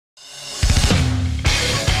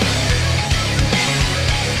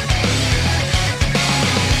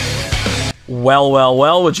Well, well,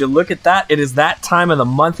 well, would you look at that? It is that time of the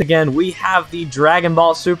month again. We have the Dragon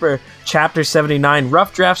Ball Super Chapter 79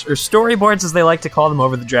 rough drafts, or storyboards as they like to call them,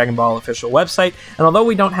 over the Dragon Ball official website. And although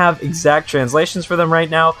we don't have exact translations for them right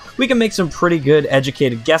now, we can make some pretty good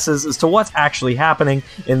educated guesses as to what's actually happening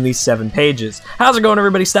in these 7 pages. How's it going,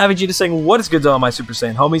 everybody? Savvy Vegeta saying what is good to all my Super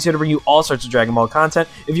Saiyan homies, here to bring you all sorts of Dragon Ball content.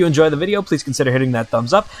 If you enjoy the video, please consider hitting that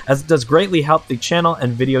thumbs up, as it does greatly help the channel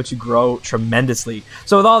and video to grow tremendously.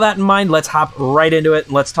 So with all that in mind, let's hop right into it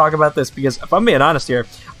and let's talk about this, because if I'm being honest here,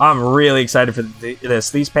 I'm really excited for this.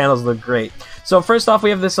 These panels look great. So first off, we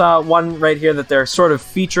have this one right here that they're sort of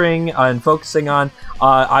featuring and focusing on.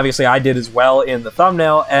 Obviously, I did as well in the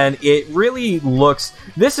thumbnail, and it really looks...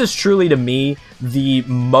 This is truly, to me, the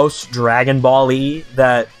most Dragon Ball-y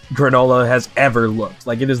that Granolah has ever looked.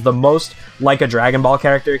 Like, it is the most like a Dragon Ball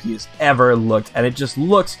character he has ever looked, and it just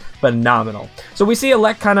looks phenomenal. So we see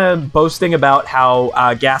Elec kind of boasting about how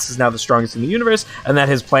Gas is now the strongest in the universe, and that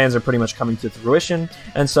his plans are pretty much coming to fruition,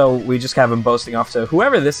 and so we just have him boasting off to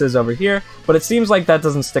whoever this is over here, but it seems like that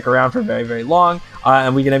doesn't stick around for very, very long,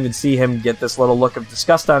 and we can even see him get this little look of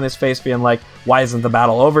disgust on his face, being like, why isn't the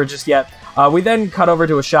battle over just yet? We then cut over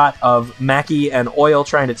to a shot of Maki and Oil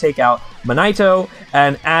trying to take out Manito,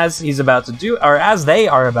 and as they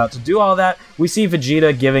are about to do all that, we see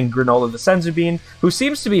Vegeta giving Granolah the Senzu Bean, who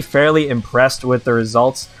seems to be fairly impressed with the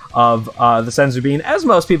results of the Senzu Bean, as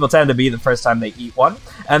most people tend to be the first time they eat one.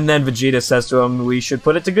 And then Vegeta says to him, we should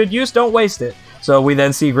put it to good use, don't waste it. So we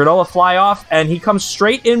then see Granolah fly off, and he comes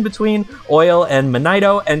straight in between Oil and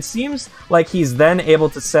Manito, and seems like he's then able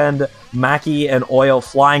to send Maki and Oil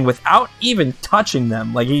flying without even touching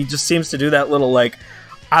them. Like, he just seems to do that little, like,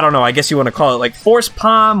 I don't know, I guess you want to call it, like, force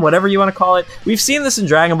palm, whatever you want to call it. We've seen this in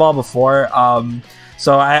Dragon Ball before,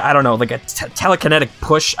 so I don't know, like a telekinetic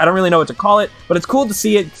push. I don't really know what to call it, but it's cool to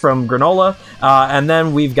see it from Granolah. And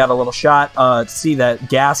then we've got a little shot to see that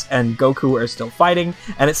Gas and Goku are still fighting.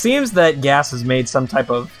 And it seems that Gas has made some type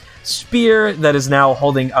of spear that is now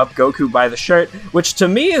holding up Goku by the shirt, which to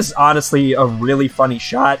me is honestly a really funny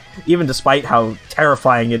shot, even despite how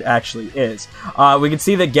terrifying it actually is. We can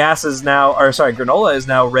see that Granolah is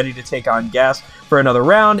now ready to take on Gas for another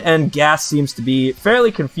round, and Gas seems to be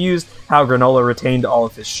fairly confused how Granolah retained all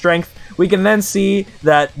of his strength. We can then see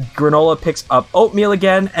that Granolah picks up Oatmeal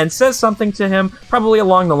again and says something to him, probably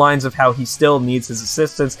along the lines of how he still needs his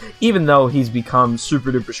assistance, even though he's become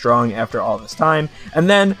super duper strong after all this time. And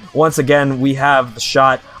then, once again, we have the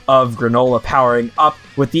shot of Granolah powering up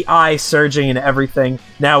with the eye surging and everything.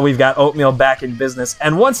 Now we've got Oatmeal back in business,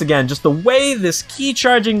 and once again, just the way this key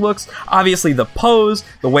charging looks, obviously the pose,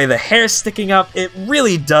 the way the hair's sticking up, it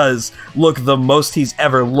really does look the most he's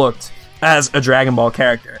ever looked as a Dragon Ball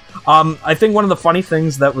character. I think one of the funny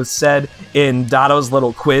things that was said in Dato's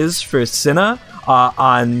little quiz for Cinna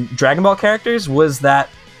on Dragon Ball characters was that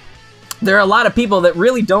there are a lot of people that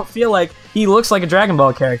really don't feel like he looks like a Dragon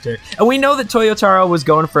Ball character. And we know that Toyotaro was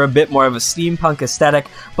going for a bit more of a steampunk aesthetic,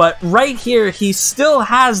 but right here, he still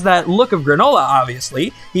has that look of Granolah,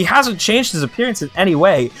 obviously. He hasn't changed his appearance in any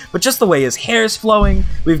way, but just the way his hair's flowing,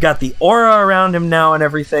 we've got the aura around him now and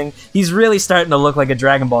everything. He's really starting to look like a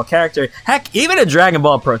Dragon Ball character. Heck, even a Dragon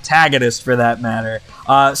Ball protagonist, for that matter.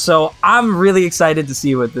 So I'm really excited to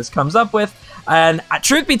see what this comes up with. And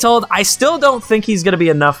truth be told, I still don't think he's going to be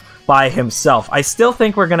enough by himself. I still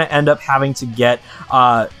think we're going to end up having to get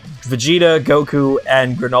Vegeta, Goku,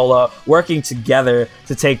 and Granolah working together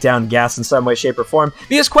to take down Gas in some way, shape, or form.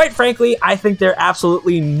 Because quite frankly, I think they're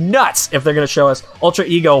absolutely nuts if they're going to show us Ultra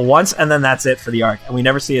Ego once, and then that's it for the arc, and we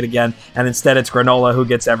never see it again, and instead it's Granolah who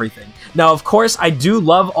gets everything. Now, of course, I do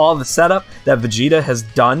love all the setup that Vegeta has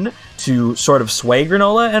done to sort of sway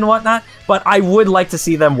Granolah and whatnot, but I would like to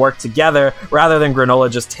see them work together rather than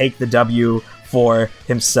Granolah just take the W for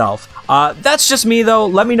himself. That's just me, though.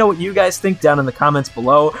 Let me know what you guys think down in the comments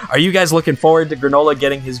below. Are you guys looking forward to Granolah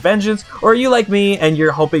getting his vengeance, or are you like me and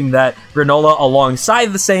you're hoping that Granolah alongside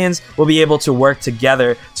the Saiyans will be able to work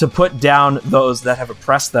together to put down those that have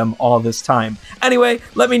oppressed them all this time? Anyway,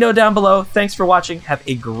 let me know down below. Thanks for watching. Have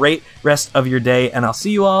a great rest of your day, and I'll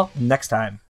see you all next time.